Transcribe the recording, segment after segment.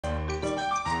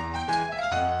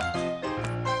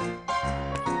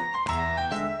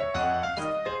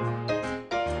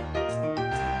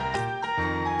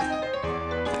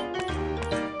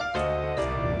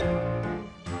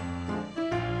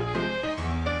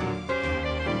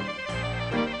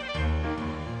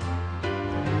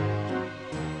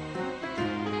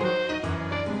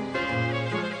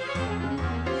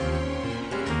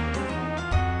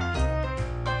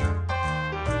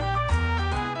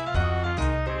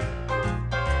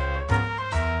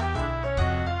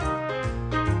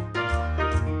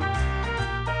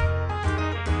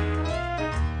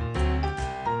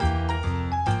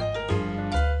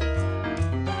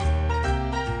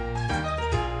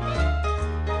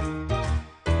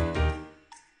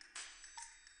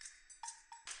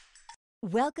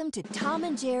Welcome to Tom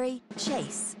and Jerry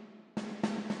Chase.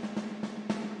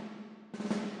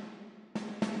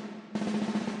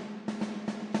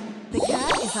 The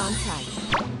cat is on site.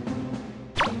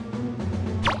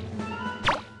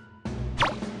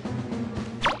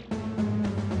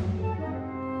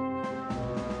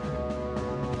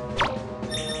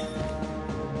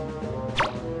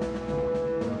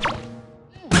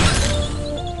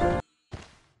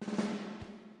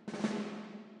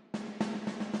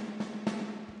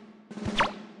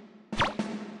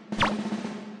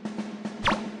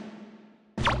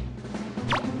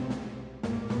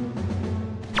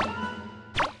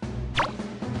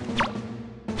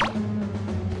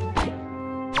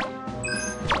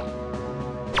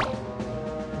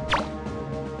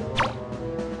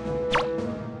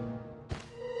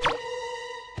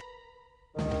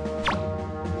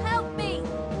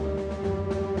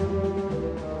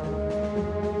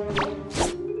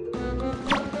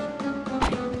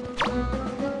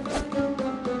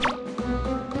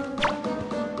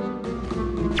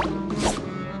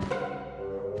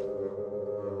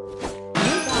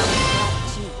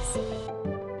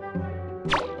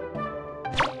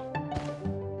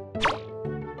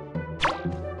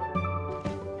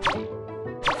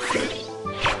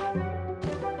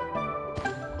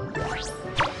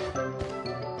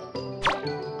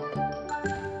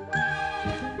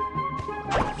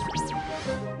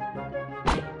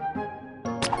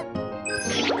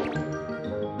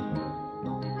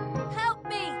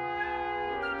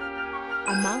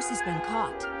 A mouse has been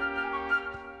caught.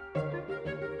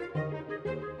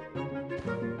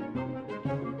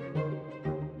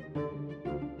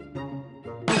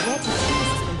 A wedge of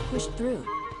cheese has been pushed through.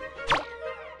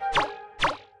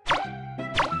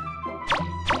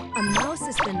 A mouse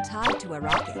has been tied to a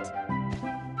rocket.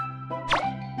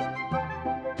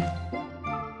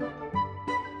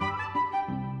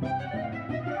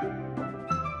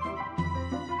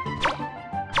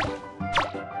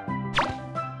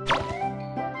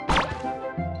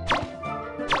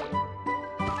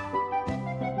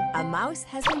 A mouse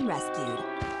has been rescued.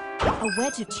 A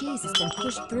wedge of cheese has been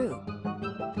pushed through.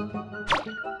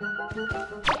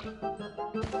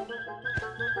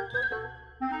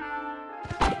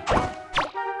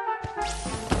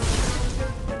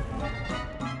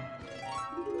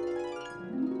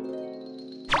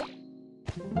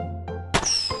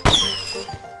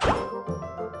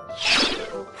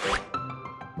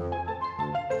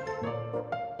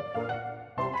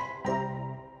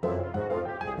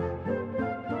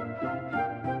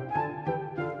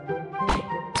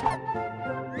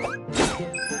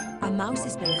 A mouse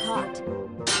has been caught. A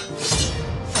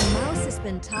mouse has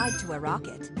been tied to a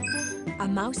rocket. A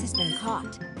mouse has been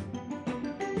caught. A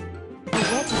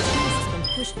wedge of cheese has been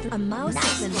pushed through. A mouse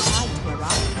has been tied to a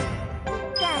rocket.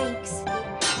 Thanks.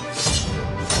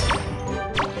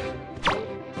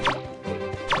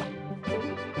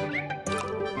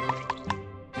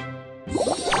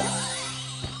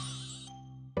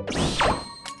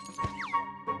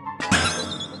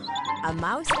 A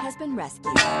mouse has been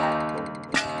rescued.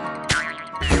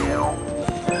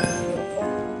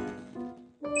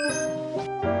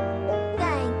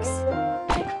 Thanks.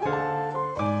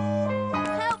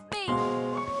 Help me.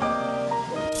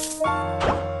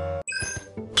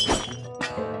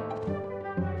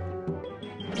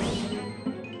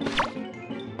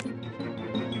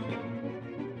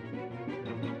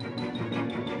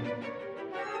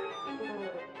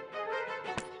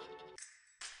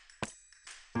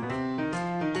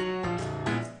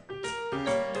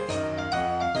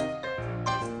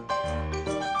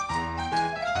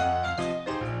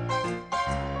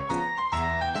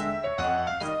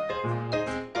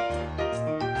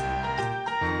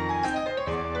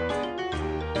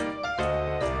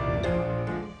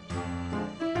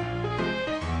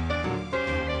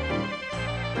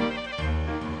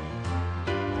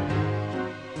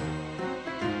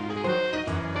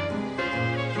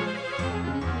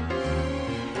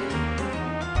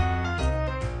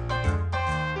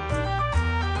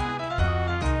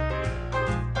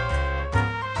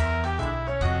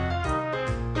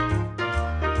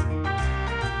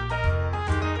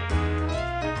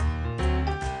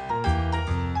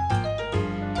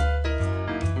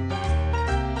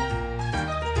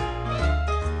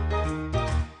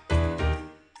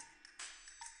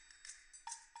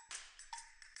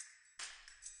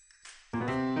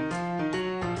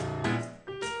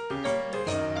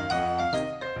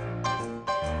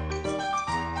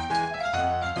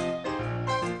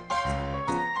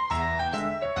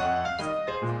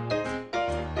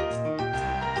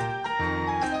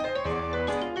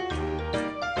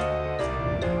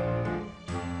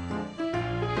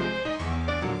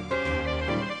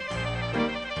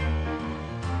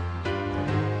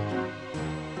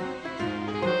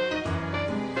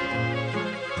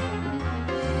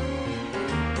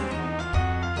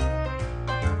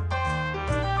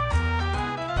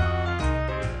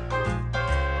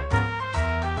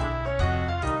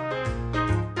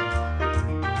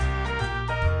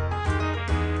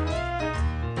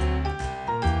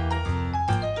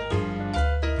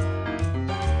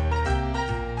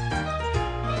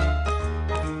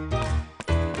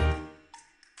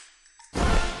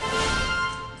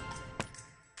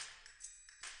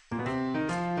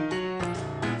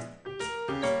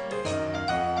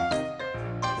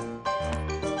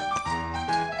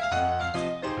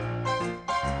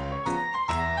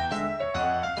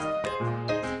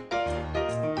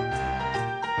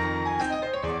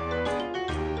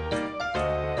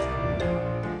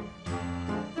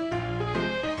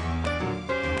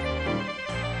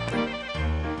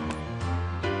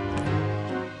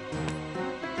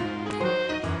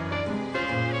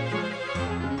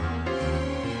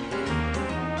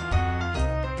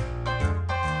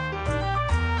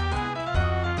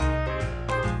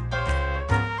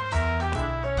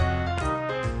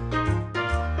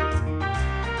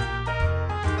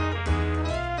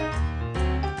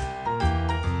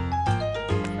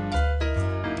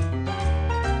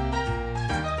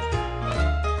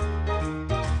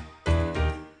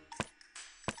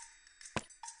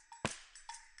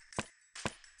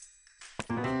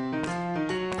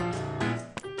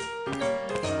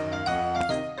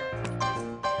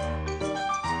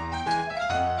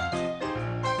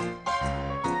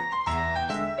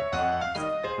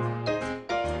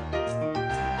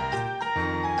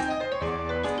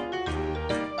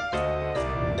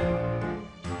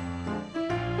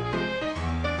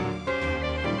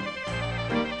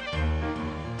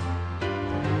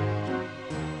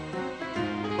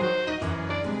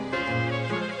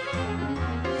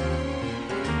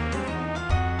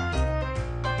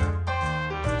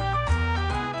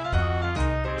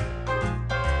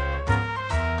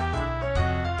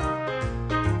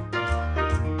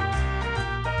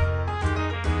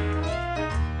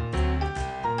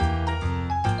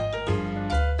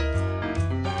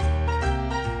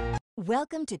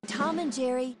 Welcome to Tom and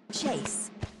Jerry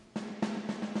Chase.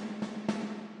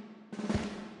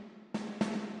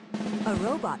 A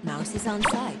robot mouse is on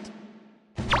site.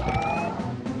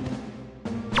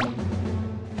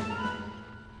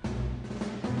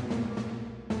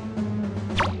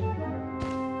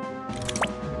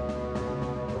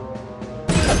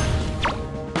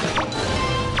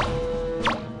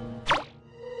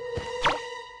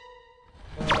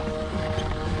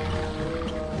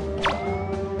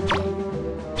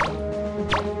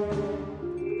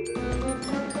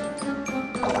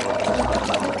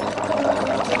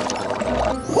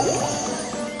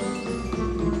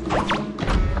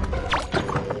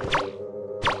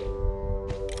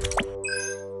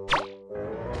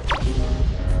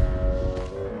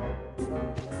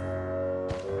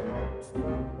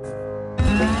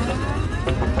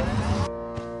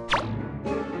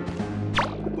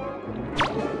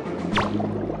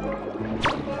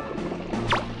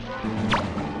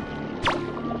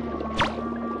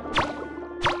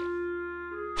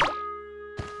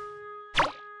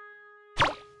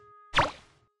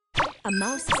 A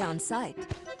mouse is on site.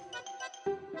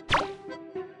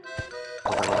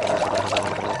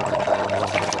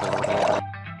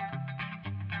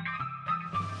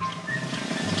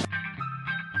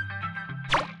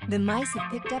 The mice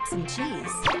have picked up some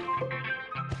cheese.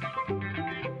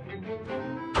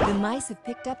 The mice have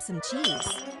picked up some cheese.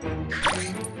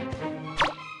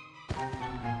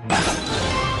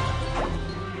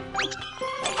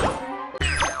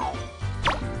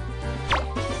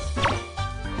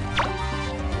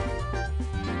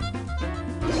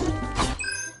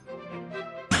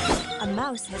 A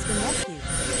mouse has been rescued.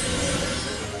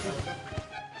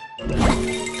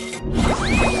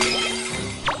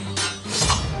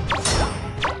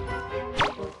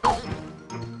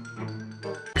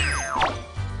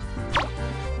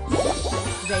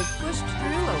 They've pushed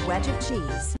through a wedge of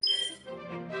cheese.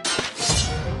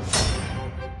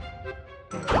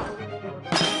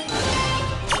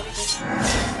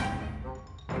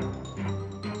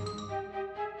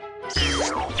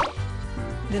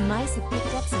 The mice have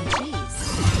picked up some cheese.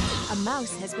 A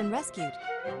mouse has been rescued.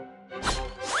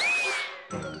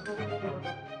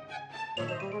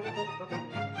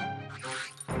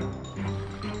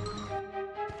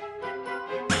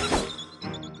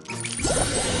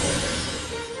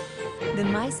 The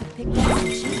mice have picked up some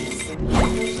cheese.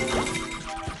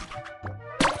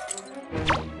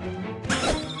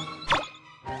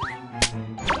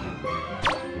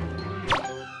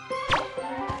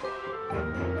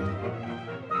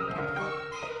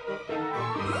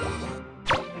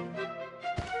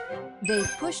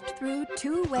 They've pushed through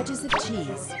 2 wedges of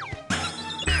cheese.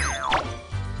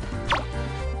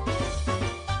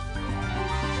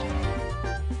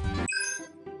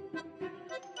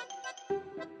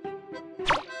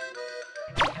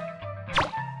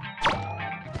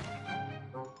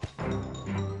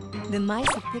 The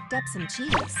mice have picked up some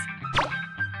cheese.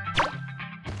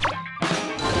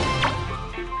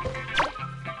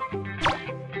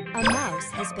 A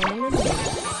mouse has been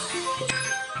eliminated.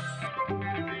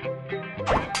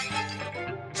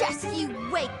 Just you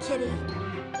wait, kitty!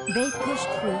 They pushed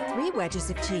through 3 wedges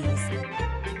of cheese.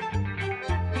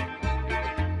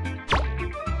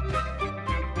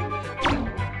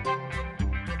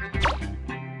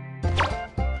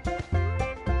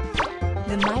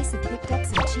 The mice have picked up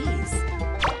some cheese.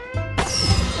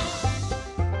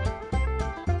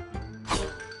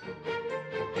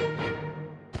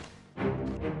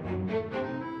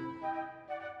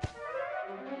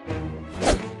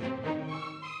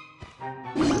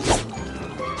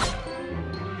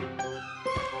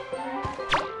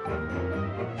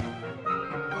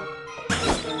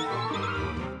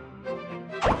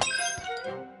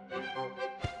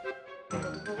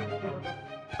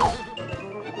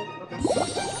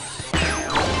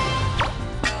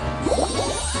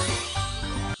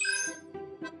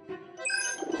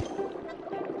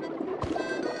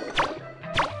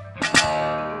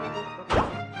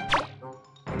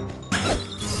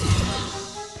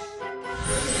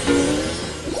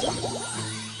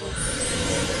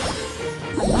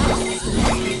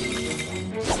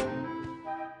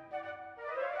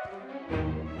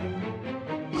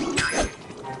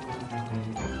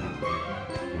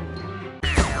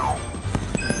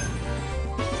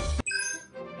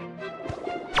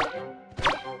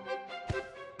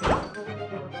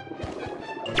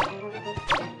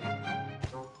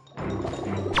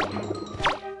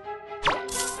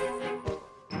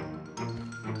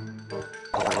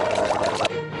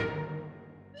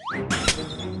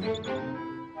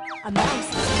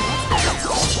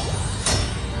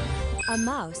 A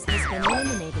mouse has been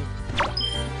eliminated.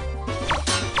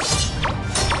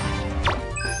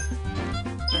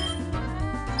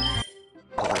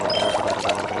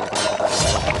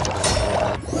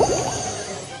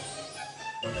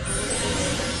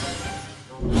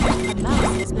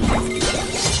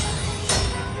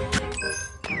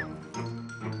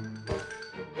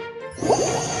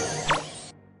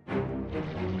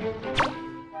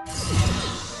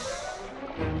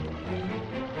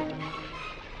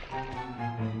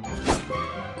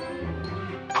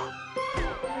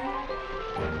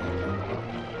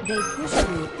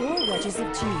 wedges of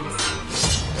cheese.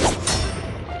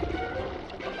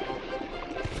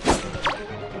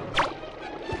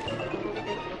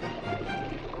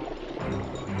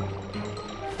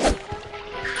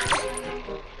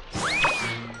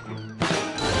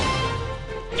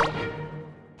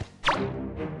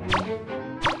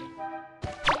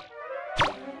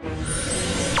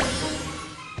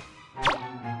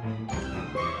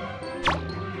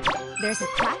 There's a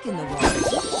crack in the wall.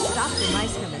 Stop the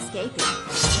mice from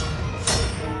escaping.